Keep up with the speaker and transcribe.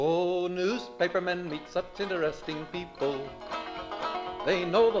newspapermen meet such interesting people. They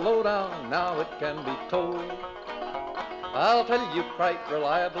know the lowdown, now it can be told. I'll tell you quite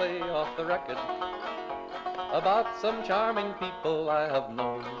reliably off the record about some charming people I have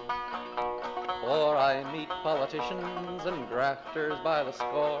known. For I meet politicians and grafters by the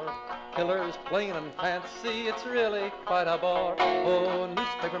score, killers plain and fancy, it's really quite a bore. Oh,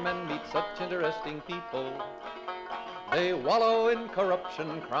 newspapermen meet such interesting people. They wallow in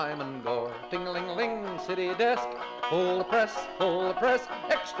corruption, crime and gore. Ting-a-ling-ling, city desk, pull the press,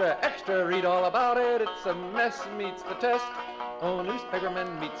 extra, extra, read all about it, it's a mess, meets the test. Oh,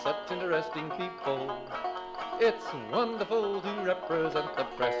 newspapermen meet such interesting people. It's wonderful to represent the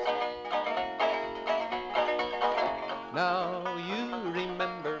press. Now you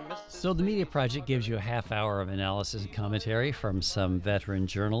remember Mr. So the Media Project gives you a half hour of analysis and commentary from some veteran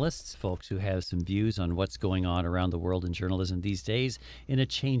journalists, folks who have some views on what's going on around the world in journalism these days in a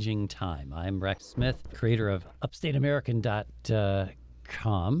changing time. I'm Rex Smith, creator of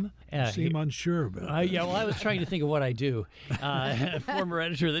UpstateAmerican.com. You seem unsure about that. Yeah, well, I was trying to think of what I do. Former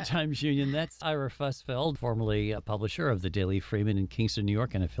editor of the Times Union. That's Ira Fussfeld, formerly a publisher of the Daily Freeman in Kingston, New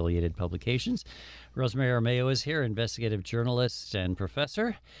York, and affiliated publications. Rosemary Armeo is here, investigative journalist and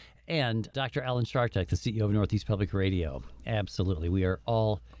professor. And Dr. Alan Chartek, the CEO of Northeast Public Radio. Absolutely. We are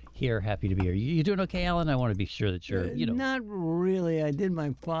all here, happy to be here. You doing okay, Alan? I want to be sure that you're, Not really. I did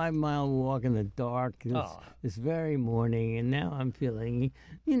my 5-mile walk in the dark this very morning, and now I'm feeling,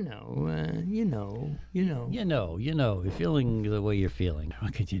 you're feeling the way you're feeling.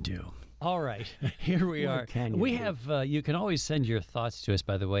 What could you do? All right, here we are. We have, you can always send your thoughts to us,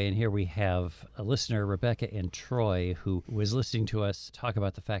 by the way, and here we have a listener, Rebecca in Troy, who was listening to us talk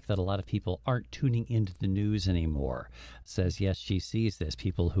about the fact that a lot of people aren't tuning into the news anymore. Says, yes, she sees this,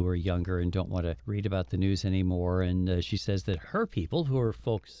 people who are younger and don't want to read about the news anymore, and she says that her people, who are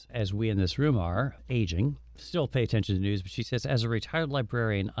folks, as we in this room are, aging, still pay attention to the news, but she says, as a retired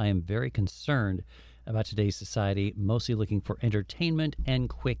librarian, I am very concerned about today's society, mostly looking for entertainment and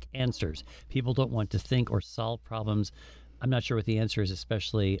quick answers. People don't want to think or solve problems. I'm not sure what the answer is,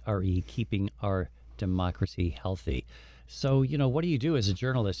 especially RE, keeping our democracy healthy. So, what do you do as a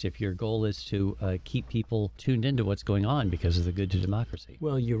journalist if your goal is to keep people tuned into what's going on because of the good to democracy?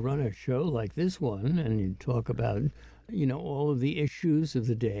 Well, you run a show like this one and you talk about, all of the issues of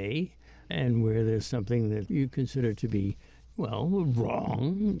the day, and where there's something that you consider to be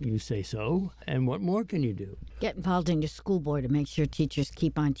wrong, you say so. And what more can you do? Get involved in your school board to make sure teachers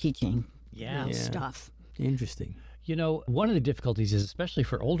keep on teaching stuff. Interesting. One of the difficulties is, especially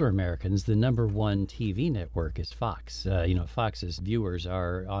for older Americans, the number one TV network is Fox. Fox's viewers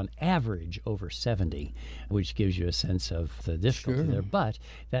are on average over 70, which gives you a sense of the difficulty there. But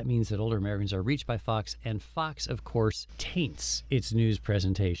that means that older Americans are reached by Fox, and Fox, of course, taints its news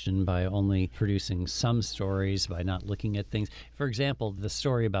presentation by only producing some stories, by not looking at things. For example, the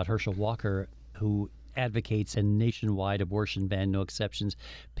story about Herschel Walker, who advocates a nationwide abortion ban, no exceptions,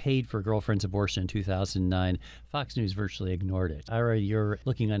 paid for girlfriend's abortion in 2009. Fox News virtually ignored it. Ira, you're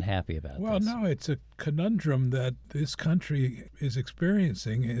looking unhappy about this. Well, no, it's a conundrum that this country is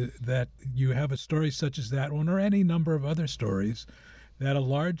experiencing, that you have a story such as that one or any number of other stories that a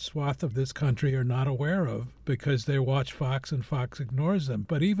large swath of this country are not aware of because they watch Fox and Fox ignores them.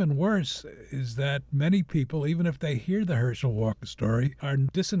 But even worse is that many people, even if they hear the Herschel Walker story, are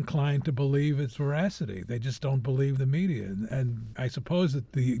disinclined to believe its veracity. They just don't believe the media. And I suppose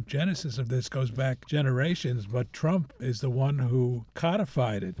that the genesis of this goes back generations, but Trump is the one who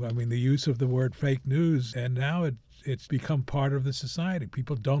codified it. I mean, the use of the word fake news, and now it's become part of the society.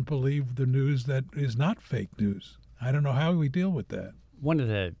 People don't believe the news that is not fake news. I don't know how we deal with that. One of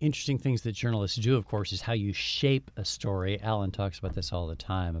the interesting things that journalists do, of course, is how you shape a story. Alan talks about this all the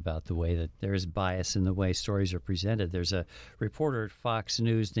time, about the way that there is bias in the way stories are presented. There's a reporter at Fox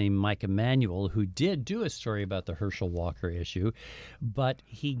News named Mike Emanuel who did do a story about the Herschel Walker issue, but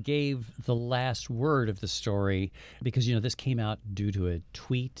he gave the last word of the story because, this came out due to a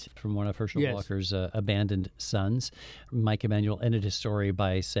tweet from one of Herschel Walker's abandoned sons. Mike Emanuel ended his story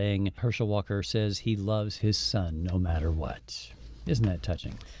by saying Herschel Walker says he loves his son no matter what. Isn't that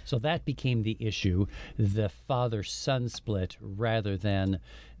touching? So that became the issue, the father-son split, rather than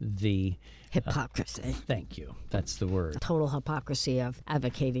the hypocrisy. Thank you. That's the word. Total hypocrisy of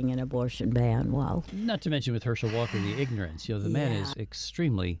advocating an abortion ban. Well, not to mention with Herschel Walker, the ignorance. The man is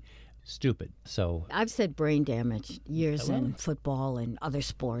extremely stupid. So I've said brain damage years in football and other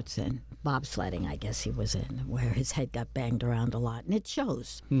sports, and bobsledding, I guess he was in, where his head got banged around a lot, and it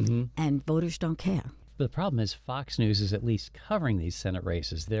shows. Mm-hmm. And voters don't care. The problem is Fox News is at least covering these Senate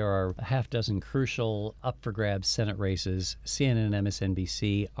races. There are a half dozen crucial up-for-grabs Senate races. CNN and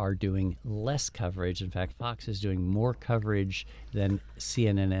MSNBC are doing less coverage. In fact, Fox is doing more coverage than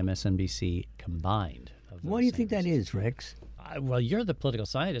CNN and MSNBC combined. Why do you think that is, Rex? Well, you're the political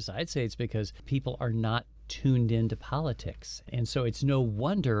scientist. I'd say it's because people are not tuned into politics. And so it's no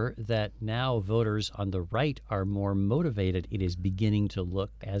wonder that now voters on the right are more motivated. It is beginning to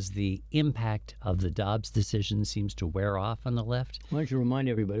look as the impact of the Dobbs decision seems to wear off on the left. Why don't you remind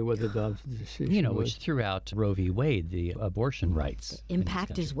everybody what the Dobbs decision was? Which threw out Roe v. Wade, the abortion rights.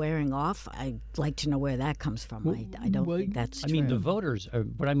 Impact is wearing off. I'd like to know where that comes from. I don't think that's true. I mean, the voters,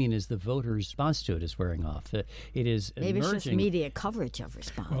 what I mean is the voters' response to it is wearing off. It is Maybe emerging. it's just media coverage of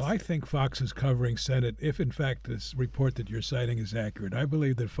response. Well, I think Fox is covering Senate, if in fact this report that you're citing is accurate. I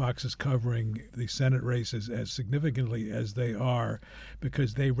believe that Fox is covering the Senate races as significantly as they are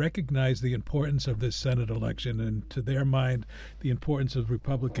because they recognize the importance of this Senate election and, to their mind, the importance of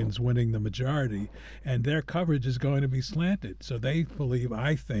Republicans winning the majority. And their coverage is going to be slanted. So they believe,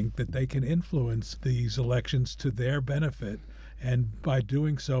 I think, that they can influence these elections to their benefit. And by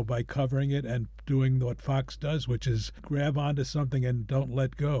doing so, by covering it and doing what Fox does, which is grab onto something and don't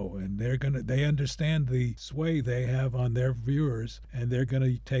let go. And they understand the sway they have on their viewers, and they're going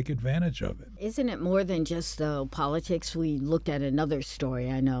to take advantage of it. Isn't it more than just politics? We looked at another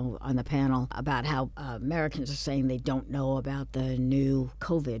story, I know, on the panel about how Americans are saying they don't know about the new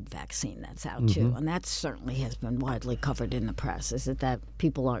COVID vaccine that's out, too. And that certainly has been widely covered in the press. Is it that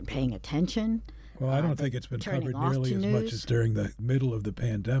people aren't paying attention? Well, I don't think it's been covered nearly as much as during the middle of the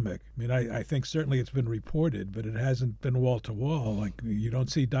pandemic. I mean, I think certainly it's been reported, but it hasn't been wall-to-wall. Like, you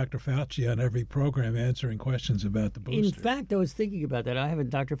don't see Dr. Fauci on every program answering questions about the booster. In fact, I was thinking about that. I have a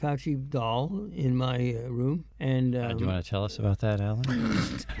Dr. Fauci doll in my room. And do you want to tell us about that,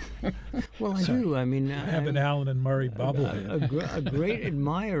 Alan? Well, I do. I mean, I have an Alan and Murray bobblehead. A great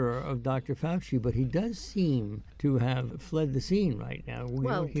admirer of Dr. Fauci, but he does seem to have fled the scene right now. We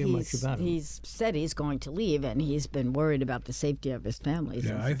don't hear much about him. He's said he's going to leave, and he's been worried about the safety of his family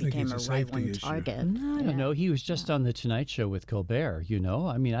since he became a right-wing target. No, he was just on the Tonight Show with Colbert,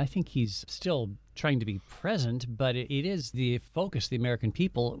 I mean, I think he's still trying to be present, but it is the focus of the American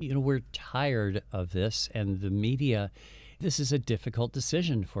people. We're tired of this, and the media. This is a difficult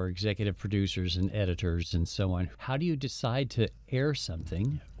decision for executive producers and editors and so on. How do you decide to air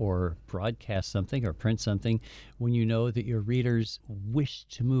something or broadcast something or print something when you know that your readers wish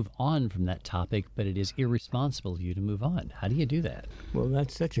to move on from that topic, but it is irresponsible of you to move on? How do you do that? Well,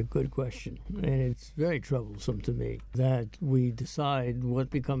 that's such a good question. And it's very troublesome to me that we decide what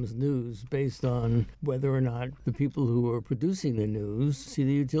becomes news based on whether or not the people who are producing the news see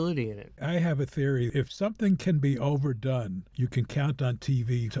the utility in it. I have a theory. If something can be overdone, you can count on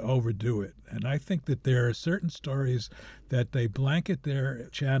TV to overdo it. And I think that there are certain stories that they blanket their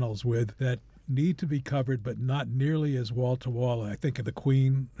channels with that need to be covered, but not nearly as wall-to-wall. I think of the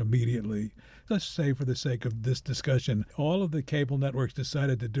Queen immediately. Let's say, for the sake of this discussion, all of the cable networks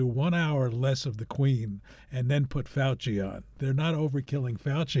decided to do 1 hour less of the Queen and then put Fauci on. They're not overkilling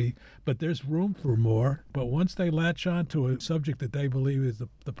Fauci, but there's room for more. But once they latch on to a subject that they believe is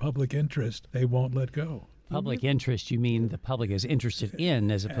the public interest, they won't let go. Public interest, you mean the public is interested in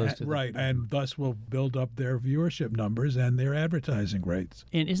as opposed to... Right, and thus will build up their viewership numbers and their advertising rates.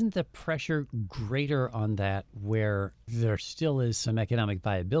 And isn't the pressure greater on that where there still is some economic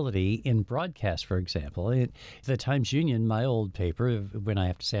viability in broadcast, for example? The Times Union, my old paper, when I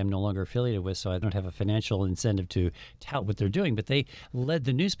have to say I'm no longer affiliated with, so I don't have a financial incentive to tout what they're doing, but they led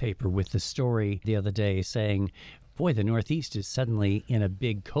the newspaper with the story the other day saying, boy, the Northeast is suddenly in a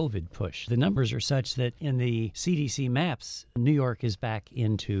big COVID push. The numbers are such that in the CDC maps, New York is back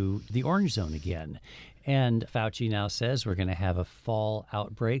into the orange zone again. And Fauci now says we're going to have a fall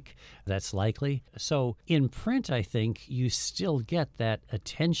outbreak. That's likely. So in print, I think you still get that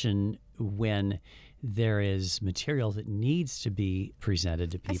attention when there is material that needs to be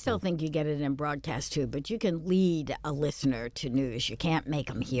presented to people. I still think you get it in broadcast, too, but you can lead a listener to news. You can't make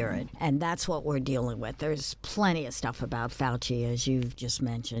them hear it. And that's what we're dealing with. There's plenty of stuff about Fauci, as you've just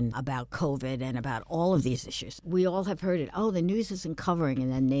mentioned, about COVID and about all of these issues. We all have heard it. Oh, the news isn't covering,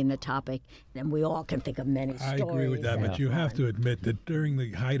 and then name the topic, and we all can think of many stories. I agree with that, but you have to admit that during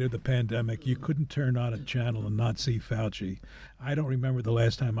the height of the pandemic, you couldn't turn on a channel and not see Fauci. I don't remember the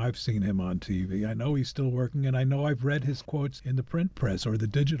last time I've seen him on TV. I know know he's still working, and I know I've read his quotes in the print press or the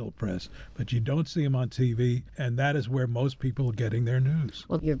digital press, but you don't see him on TV, and that is where most people are getting their news.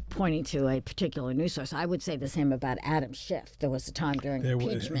 Well, you're pointing to a particular news source. I would say the same about Adam Schiff. There was a time during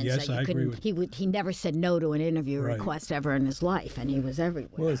impeachment yes, that I agree with he never said no to an interview request ever in his life, and he was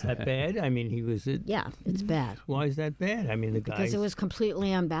everywhere. Well, is that bad? I mean, he was... Yeah, it's bad. Why is that bad? I mean, the guy... Because it was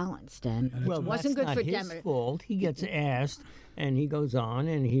completely unbalanced, and well, it wasn't good that's for not his Democrats. fault. He gets asked, and he goes on,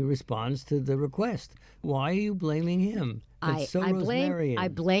 and he responds to the request. Why are you blaming him? I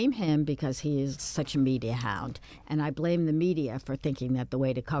blame him because he is such a media hound, and I blame the media for thinking that the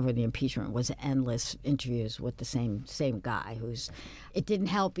way to cover the impeachment was endless interviews with the same guy. It didn't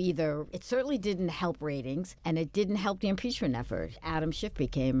help either. It certainly didn't help ratings, and it didn't help the impeachment effort. Adam Schiff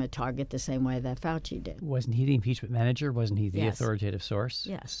became a target the same way that Fauci did. Wasn't he the impeachment manager? Wasn't he the authoritative source?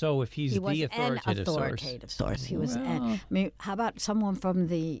 Yes. So if he's the authoritative source, he was. I mean, how about someone from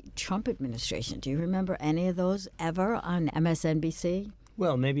the Trump administration? Do you remember any of those ever on MSNBC?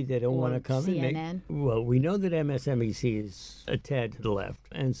 Well, maybe they don't want to come CNN. Well, we know that MSNBC is a tad to the left,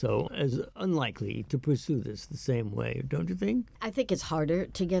 and so is unlikely to pursue this the same way, don't you think? I think it's harder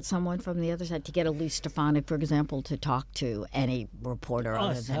to get someone from the other side, to get Elise Stefanik, for example, to talk to any reporter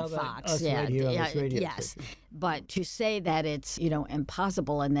other than Fox. Us right here on this radio yes. station. But to say that it's,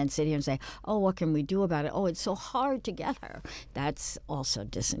 impossible and then sit here and say, oh, what can we do about it? Oh, it's so hard to get her. That's also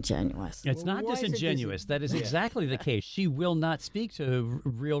disingenuous. It's not disingenuous. That is exactly the case. She will not speak to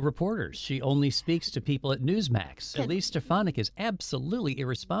real reporters. She only speaks to people at Newsmax. Elise Stefanik is absolutely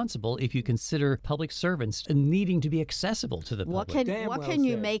irresponsible if you consider public servants needing to be accessible to the public. What can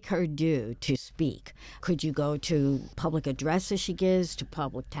you make her do to speak? Could you go to public addresses she gives, to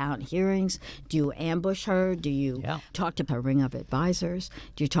public town hearings? Do you ambush her? Do you talk to her ring of advisors?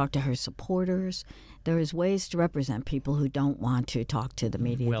 Do you talk to her supporters? There is ways to represent people who don't want to talk to the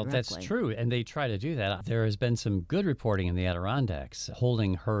media directly. That's true, and they try to do that. There has been some good reporting in the Adirondacks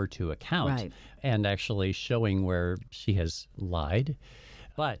holding her to account and actually showing where she has lied.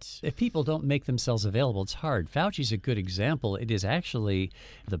 But if people don't make themselves available, it's hard. Fauci's a good example. It is actually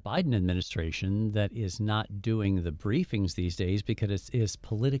the Biden administration that is not doing the briefings these days because it is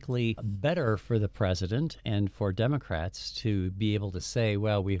politically better for the president and for Democrats to be able to say,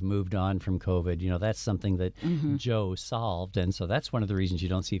 well, we've moved on from COVID. That's something that Joe solved. And so that's one of the reasons you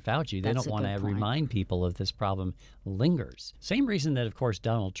don't see Fauci. They don't want to remind people of this problem lingers. Same reason that, of course,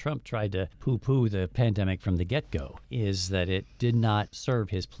 Donald Trump tried to poo-poo the pandemic from the get-go is that it did not serve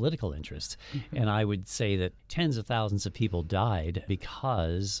his political interests. And I would say that tens of thousands of people died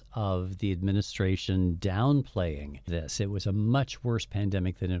because of the administration downplaying this. It was a much worse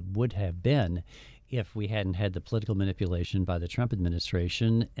pandemic than it would have been if we hadn't had the political manipulation by the Trump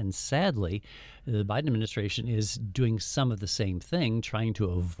administration. And sadly, the Biden administration is doing some of the same thing, trying to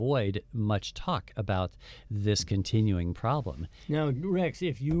avoid much talk about this continuing problem. Now, Rex,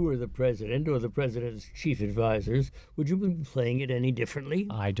 if you were the president or the president's chief advisors, would you be playing it any differently?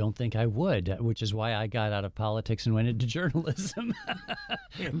 I don't think I would, which is why I got out of politics and went into journalism.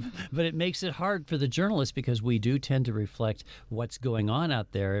 But it makes it hard for the journalists because we do tend to reflect what's going on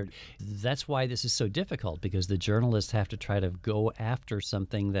out there. That's why this is so difficult, because the journalists have to try to go after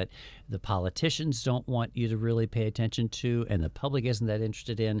something that the politicians don't want you to really pay attention to and the public isn't that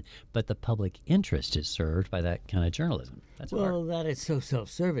interested in, but the public interest is served by that kind of journalism. That's that is so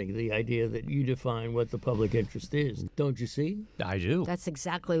self-serving, the idea that you define what the public interest is. Don't you see? I do. That's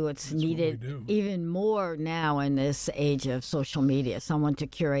exactly what's needed even more now in this age of social media. Someone to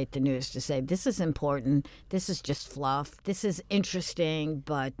curate the news, to say, this is important, this is just fluff, this is interesting,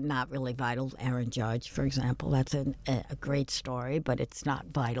 but not really vital. Aaron Judge, for example, that's a great story, but it's not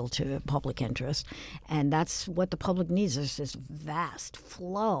vital to public interest. And that's what the public needs, is this vast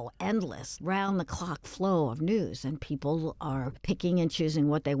flow, endless, round-the-clock flow of news. And people are picking and choosing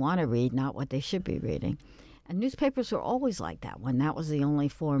what they want to read, not what they should be reading. And newspapers were always like that. When that was the only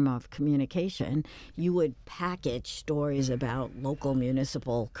form of communication, you would package stories about local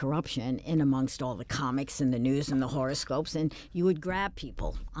municipal corruption in amongst all the comics and the news and the horoscopes, and you would grab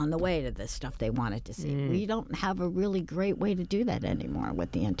people on the way to the stuff they wanted to see. We don't have a really great way to do that anymore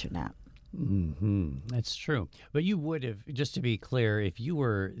with the internet. That's true. But you would have, just to be clear, if you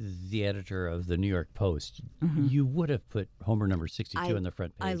were the editor of the New York Post, you would have put Homer number 62 on the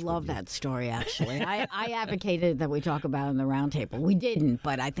front page. I love that story, actually. I advocated that we talk about it in the roundtable. We didn't,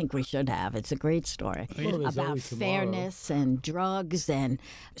 but I think we should have. It's a great story about fairness and drugs and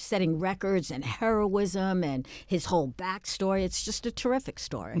setting records and heroism and his whole backstory. It's just a terrific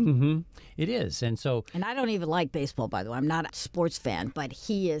story. It is. And I don't even like baseball, by the way. I'm not a sports fan, but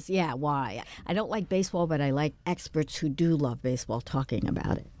he is. Yeah, why? I don't like baseball, but I like experts who do love baseball talking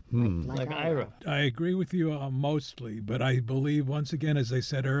about it. Like Ira. I agree with you mostly, but I believe, once again, as I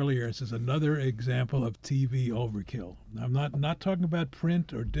said earlier, this is another example of TV overkill. I'm not talking about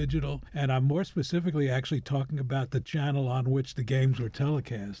print or digital, and I'm more specifically actually talking about the channel on which the games were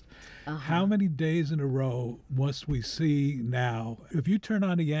telecast. How many days in a row must we see now? If you turn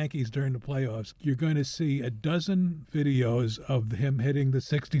on the Yankees during the playoffs, you're going to see a dozen videos of him hitting the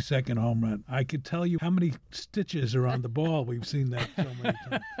 60-second home run. I could tell you how many stitches are on the ball. We've seen that so many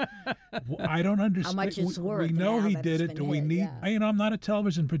times. I don't understand. How much it's worth. We know now he that did it's it. been Do we hit, need? yeah. I'm not a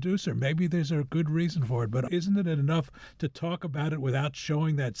television producer. Maybe there's a good reason for it, but isn't it enough to talk about it without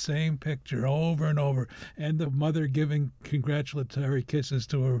showing that same picture over and over, and the mother giving congratulatory kisses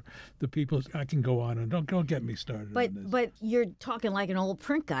to the people? I can go on, and don't get me started. on this. But you're talking like an old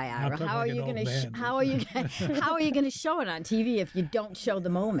print guy, Ira. talking How are like you an old going to man. how are you how are you going to show it on TV if you don't show the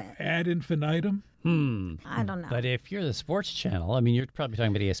moment? Ad infinitum. I don't know. But if you're the sports channel, I mean, you're probably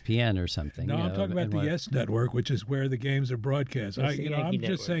talking about ESPN or something. No, you I'm know, talking about and the what- Yes Network, which is where the games are broadcast. That's the Yankee I'm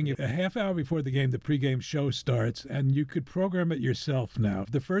just Network. saying, a half hour before the game, the pregame show starts, and you could program it yourself now.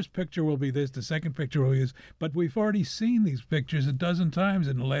 The first picture will be this, the second picture will be this, but we've already seen these pictures a dozen times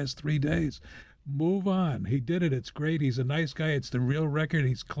in the last 3 days. Move on. He did it. It's great. He's a nice guy. It's the real record.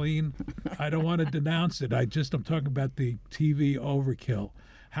 He's clean. I don't want to denounce it. I'm talking about the TV overkill.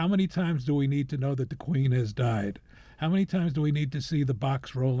 How many times do we need to know that the Queen has died? How many times do we need to see the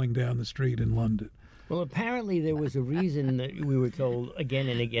box rolling down the street in London? Well, apparently there was a reason that we were told again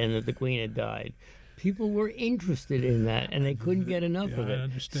and again that the Queen had died. People were interested in that, and they couldn't get enough of I it.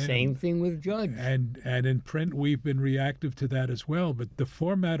 understand. Same thing with Judge. And in print, we've been reactive to that as well. But the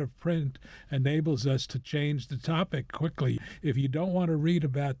format of print enables us to change the topic quickly. If you don't want to read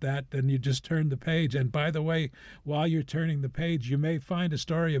about that, then you just turn the page. And by the way, while you're turning the page, you may find a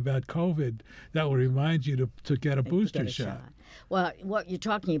story about COVID that will remind you to get a booster Get a shot. Well, what you're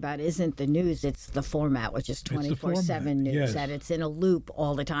talking about isn't the news, it's the format, which is the 24/7 format, news, yes. that it's in a loop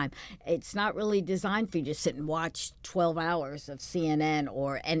all the time. It's not really designed for you to sit and watch 12 hours of CNN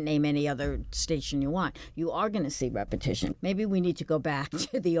or and name any other station you want. You are going to see repetition. Maybe we need to go back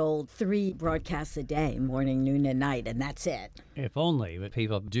to the old 3 broadcasts a day, morning, noon, and night, and that's it. If only, but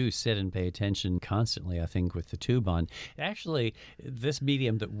people do sit and pay attention constantly, I think, with the tube on. Actually, this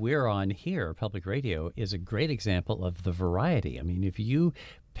medium that we're on here, public radio, is a great example of the variety. I mean, if you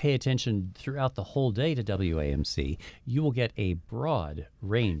pay attention throughout the whole day to WAMC, you will get a broad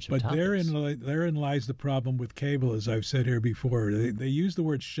range of But topics. therein lies the problem with cable, as I've said here before. They use the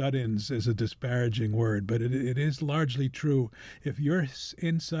word shut-ins as a disparaging word, but it is largely true. If you're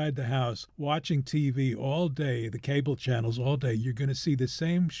inside the house watching TV all day, the cable channels all day, you're going to see the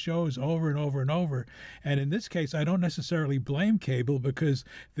same shows over and over and over. And in this case, I don't necessarily blame cable because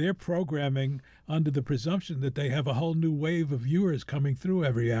they're programming under the presumption that they have a whole new wave of viewers coming through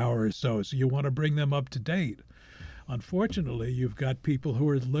every hour or so you want to bring them up to date. Unfortunately, you've got people who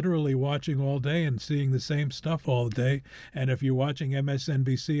are literally watching all day and seeing the same stuff all day. And if you're watching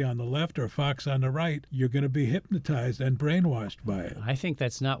MSNBC on the left or Fox on the right, you're going to be hypnotized and brainwashed by it. I think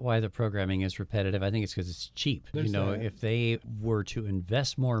that's not why the programming is repetitive. I think it's because it's cheap. There's that. If they were to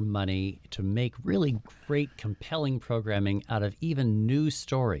invest more money to make really great, compelling programming out of even news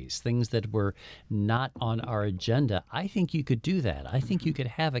stories, things that were not on our agenda, I think you could do that. I think you could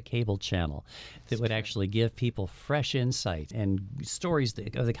have a cable channel that would actually give people fresh insight and stories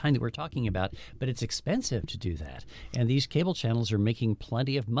of the kind that we're talking about, but it's expensive to do that. And these cable channels are making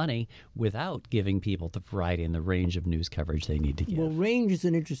plenty of money without giving people the variety and the range of news coverage they need to give. Well, range is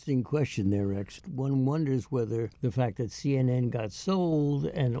an interesting question there, Rex. One wonders whether the fact that CNN got sold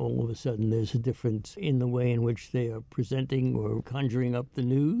and all of a sudden there's a difference in the way in which they are presenting or conjuring up the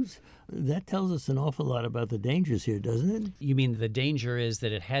news, that tells us an awful lot about the dangers here, doesn't it? You mean the danger is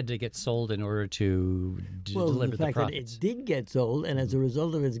that it had to get sold in order to deliver the the fact that profits? it did get sold, and as a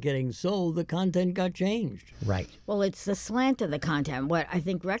result of its getting sold, the content got changed. Right. Well, it's the slant of the content. What I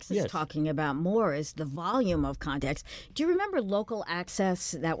think Rex is Yes. talking about more is the volume of context. Do you remember local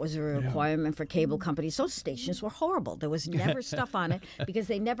access? That was a requirement for cable companies. Those stations were horrible. There was never stuff on it because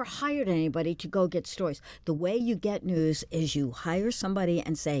they never hired anybody to go get stories. The way you get news is you hire somebody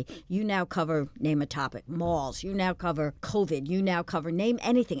and say, you now cover, name a topic, malls, you now cover COVID, you now cover, name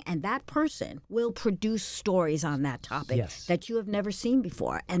anything. And that person will produce stories on that topic Yes. that you have never seen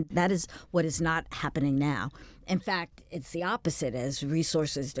before. And that is what is not happening now. In fact, it's the opposite. As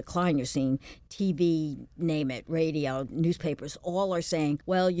resources decline, you're seeing TV, name it, radio, newspapers, all are saying,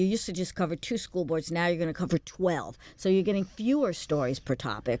 well, you used to just cover 2 school boards, now you're going to cover 12. So you're getting fewer stories per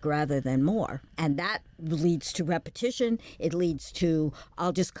topic rather than more. And that leads to repetition. It leads to,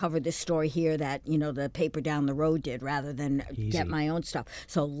 I'll just cover this story here that, the paper down the road did rather than get my own stuff.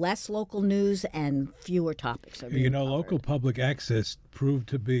 So less local news and fewer topics are being covered. Local public access proved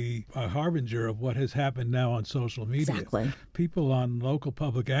to be a harbinger of what has happened now on social media. Exactly. People on local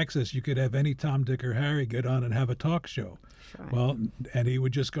public access, you could have any Tom, Dick, or Harry get on and have a talk show. Right. Well, and he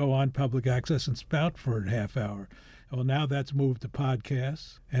would just go on public access and spout for a half hour. Well, now that's moved to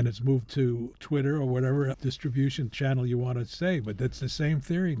podcasts, and it's moved to Twitter or whatever distribution channel you want to say, but that's the same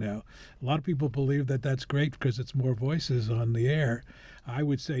theory now. A lot of people believe that that's great because it's more voices on the air. I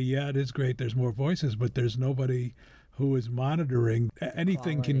would say, yeah, it is great. There's more voices, but there's nobody who is monitoring.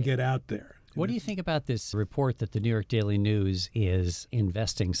 Anything can get out there. What do you think about this report that the New York Daily News is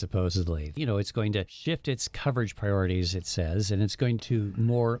investing, supposedly? It's going to shift its coverage priorities, it says, and it's going to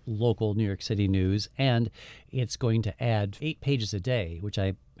more local New York City news, and it's going to add 8 pages a day, which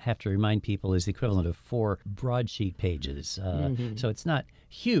I have to remind people is the equivalent of 4 broadsheet pages. So it's not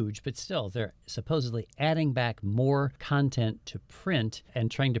huge, but still, they're supposedly adding back more content to print and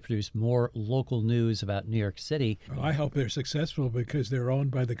trying to produce more local news about New York City. Well, I hope they're successful because they're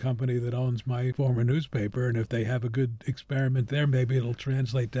owned by the company that owns my former newspaper, and if they have a good experiment there, maybe it'll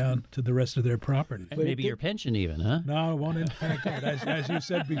translate down to the rest of their property. And maybe your pension even, huh? No, it won't impact that. As you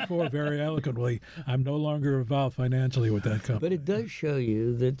said before very eloquently, I'm no longer involved financially with that company. But it does show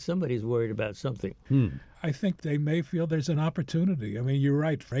you that somebody's worried about something. I think they may feel there's an opportunity. I mean, you're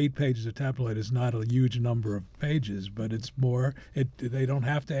right. 8 pages of tabloid is not a huge number of pages, but it's more. They don't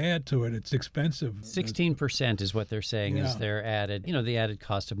have to add to it. It's expensive. 16% is what they're saying is their added, the added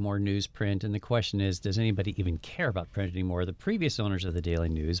cost of more newsprint. And the question is, does anybody even care about print anymore? The previous owners of the Daily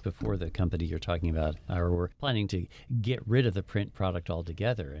News, before the company you're talking about, were planning to get rid of the print product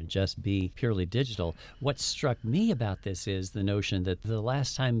altogether and just be purely digital. What struck me about this is the notion that the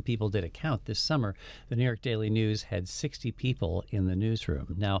last time people did a count this summer, the New York Daily News had 60 people in the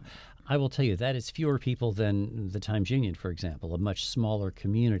newsroom. Now, I will tell you, that is fewer people than the Times-Union, for example, a much smaller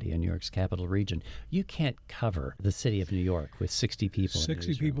community in New York's capital region. You can't cover the city of New York with 60 people.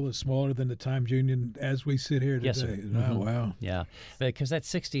 60 people is smaller than the Times-Union as we sit here today. Yes, sir. Oh, wow. Yeah, because that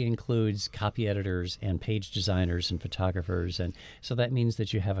 60 includes copy editors and page designers and photographers. And so that means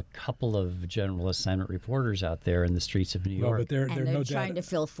that you have a couple of general assignment reporters out there in the streets of New York. But they're no trying to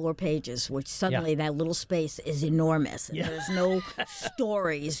fill 4 pages, which suddenly that little space is enormous. Yeah. There's no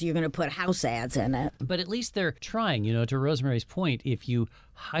stories. You're going to put house ads in it. But at least they're trying. To Rosemary's point, if you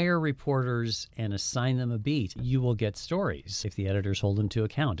hire reporters and assign them a beat, you will get stories if the editors hold them to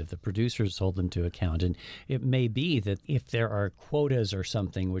account, if the producers hold them to account. And it may be that if there are quotas or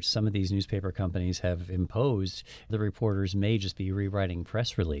something, which some of these newspaper companies have imposed, the reporters may just be rewriting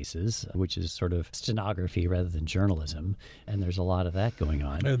press releases, which is sort of stenography rather than journalism. And there's a lot of that going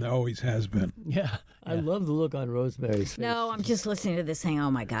on. And there always has been. Yeah. I love the look on Rosemary's face. No, I'm just listening to this saying,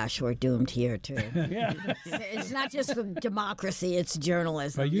 oh my gosh, we're doomed here too. Yeah. It's not just for democracy, it's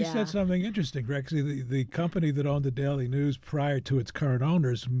journalism. But you said something interesting, Greg. See, the company that owned the Daily News prior to its current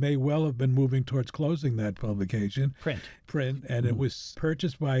owners may well have been moving towards closing that publication. Print, and it was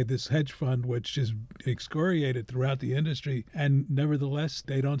purchased by this hedge fund, which is excoriated throughout the industry. And nevertheless,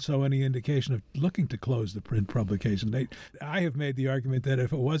 they don't show any indication of looking to close the print publication. I have made the argument that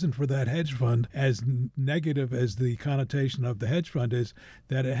if it wasn't for that hedge fund, as negative as the connotation of the hedge fund is,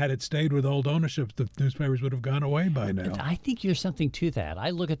 that had it stayed with old ownership, the newspapers would have gone away by now. I think there's something to that.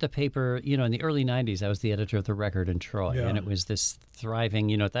 I look at the paper, in the early 90s, I was the editor of the Record in Troy, and it was this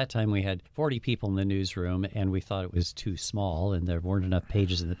thriving, at that time we had 40 people in the newsroom, and we thought it was too small, and there weren't enough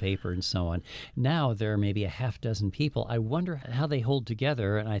pages in the paper and so on. Now there are maybe a half dozen people. I wonder how they hold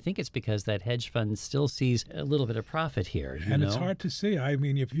together, and I think it's because that hedge fund still sees a little bit of profit here. And it's hard to see. I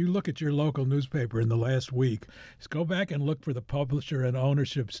mean, if you look at your local newspaper in the last week, just go back and look for the publisher and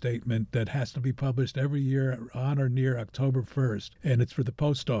ownership statement that has to be published every year on or near October 1st, and it's for the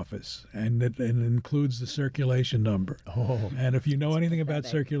post office, and it includes the circulation number. And if you know anything about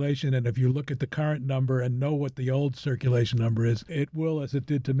circulation, and if you look at the current number and know what the old circulation number is, it will, as it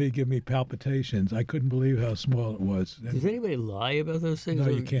did to me, give me palpitations. I couldn't believe how small it was. Does anybody lie about those things? No,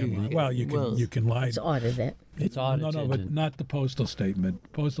 you can't lie. Well, you can lie. It's audited. It's audited. No, but not the postal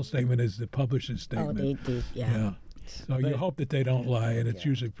statement. Postal statement is the publisher's statement. Yeah. So you hope that they don't lie, and it's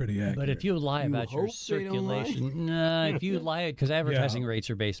usually pretty accurate. But if you lie about your hope they don't lie? circulation, if you lie, because advertising rates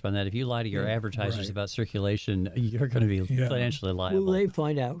are based on that. If you lie to your advertisers about circulation, you're going to be financially liable. Will they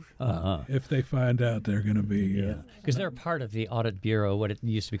find out? If they find out, they're going to be. Because they're part of the Audit Bureau, what it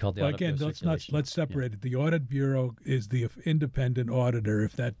used to be called the Audit Bureau. Again, let's separate it. The Audit Bureau is the independent auditor,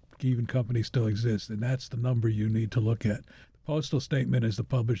 if that even company still exists, and that's the number you need to look at. Postal statement is the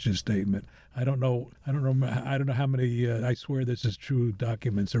publisher's statement. I don't know how many. I swear this is true.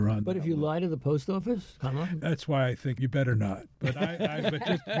 Documents are on. But if you lie to the post office, that's why I think you better not. But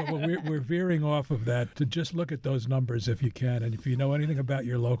we're veering off of that to just look at those numbers if you can, and if you know anything about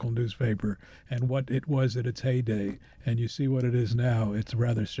your local newspaper and what it was at its heyday, and you see what it is now, it's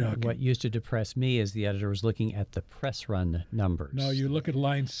rather shocking. What used to depress me as the editor was looking at the press run numbers. No, you look at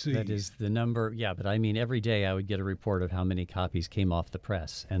line C. That is the number. Yeah, but I mean, every day I would get a report of how many copies came off the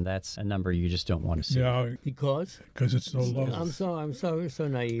press, and that's a number you just don't want to see. No, because it's so low. I'm so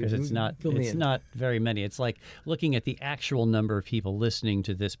naive. Because it's not very many. It's like looking at the actual number of people listening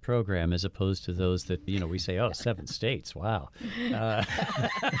to this program as opposed to those that we say, 7 states. Wow. Well,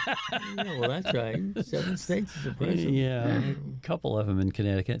 that's right. 7 states is impressive. Yeah, a couple of them in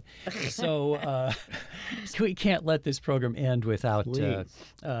Connecticut. So we can't let this program end without.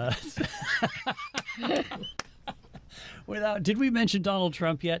 Did we mention Donald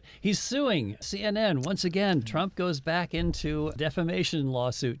Trump yet? He's suing CNN once again. Trump goes back into defamation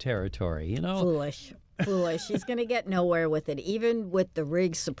lawsuit territory. Foolish. He's going to get nowhere with it. Even with the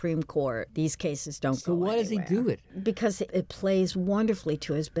rigged Supreme Court, these cases don't go anywhere. So why does he do it? Because it plays wonderfully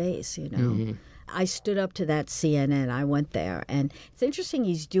to his base, Mm-hmm. I stood up to that CNN. I went there. And it's interesting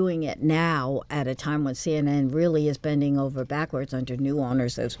he's doing it now at a time when CNN really is bending over backwards under new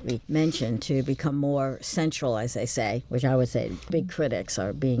owners, as we mentioned, to become more central, as they say, which I would say big critics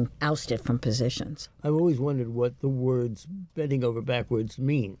are being ousted from positions. I've always wondered what the words bending over backwards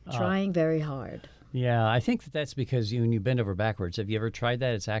mean. Trying very hard. Yeah, I think that's because when you bend over backwards. Have you ever tried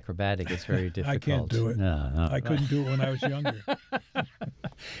that? It's acrobatic. It's very difficult. I can't do it. No. I couldn't do it when I was younger.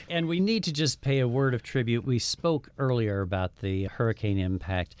 And we need to just pay a word of tribute. We spoke earlier about the hurricane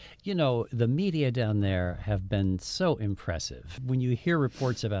impact. The media down there have been so impressive. When you hear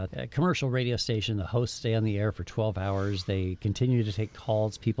reports about a commercial radio station, the hosts stay on the air for 12 hours. They continue to take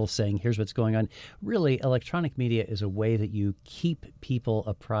calls, people saying, here's what's going on. Really, electronic media is a way that you keep people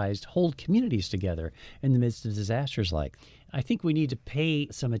apprised, hold communities together in the midst of disasters like. I think we need to pay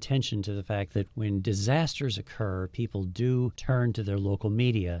some attention to the fact that when disasters occur, people do turn to their local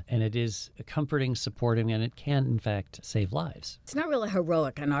media, and it is comforting, supporting, and it can, in fact, save lives. It's not really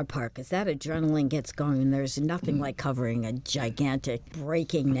heroic on our part because that adrenaline gets going, and there's nothing like covering a gigantic,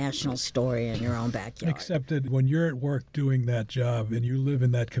 breaking national story in your own backyard. Except that when you're at work doing that job and you live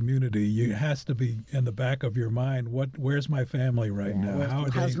in that community, it has to be in the back of your mind, where's my family right now?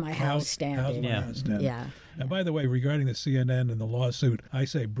 How's my house standing? Yeah. And by the way, regarding the CNN and the lawsuit, I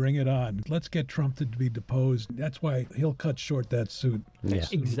say bring it on. Let's get Trump to be deposed. That's why he'll cut short that suit. Yeah,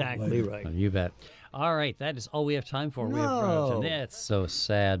 exactly right. You bet. All right, that is all we have time for. We have That's so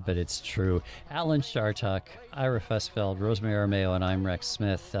sad, but it's true. Alan Chartock, Ira Fussfeld, Rosemary Armeo, and I'm Rex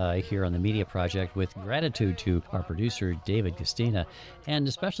Smith here on the Media Project, with gratitude to our producer, David Castina, and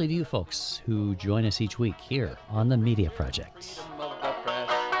especially to you folks who join us each week here on the Media Project.